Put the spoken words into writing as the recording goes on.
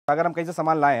था। अगर हम कहीं से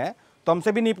सामान लाए हैं तो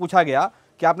हमसे भी नहीं पूछा गया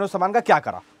कि आपने उस सामान का क्या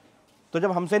करा। तो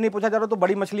जब हमसे नहीं पूछा जा रहा तो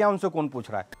बड़ी मछलियां उनसे कौन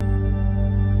पूछ रहा है।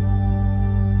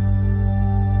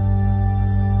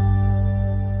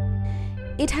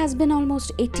 It has been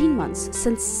almost 18 months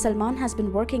since Salman has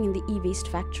been working in the e-waste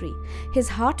factory. His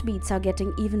heartbeats are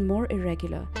getting even more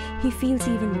irregular. He feels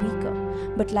even weaker.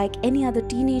 But like any other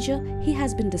teenager, he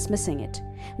has been dismissing it.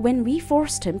 When we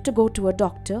forced him to go to a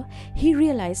doctor, he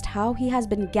realized how he has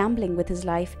been gambling with his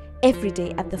life every day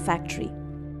at the factory.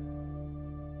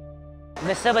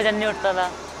 मुझसे वजन नहीं उठता था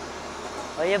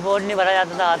और ये board नहीं भरा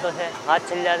जाता था हाथों से, हाथ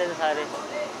छिल जाते थे सारे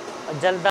और जलता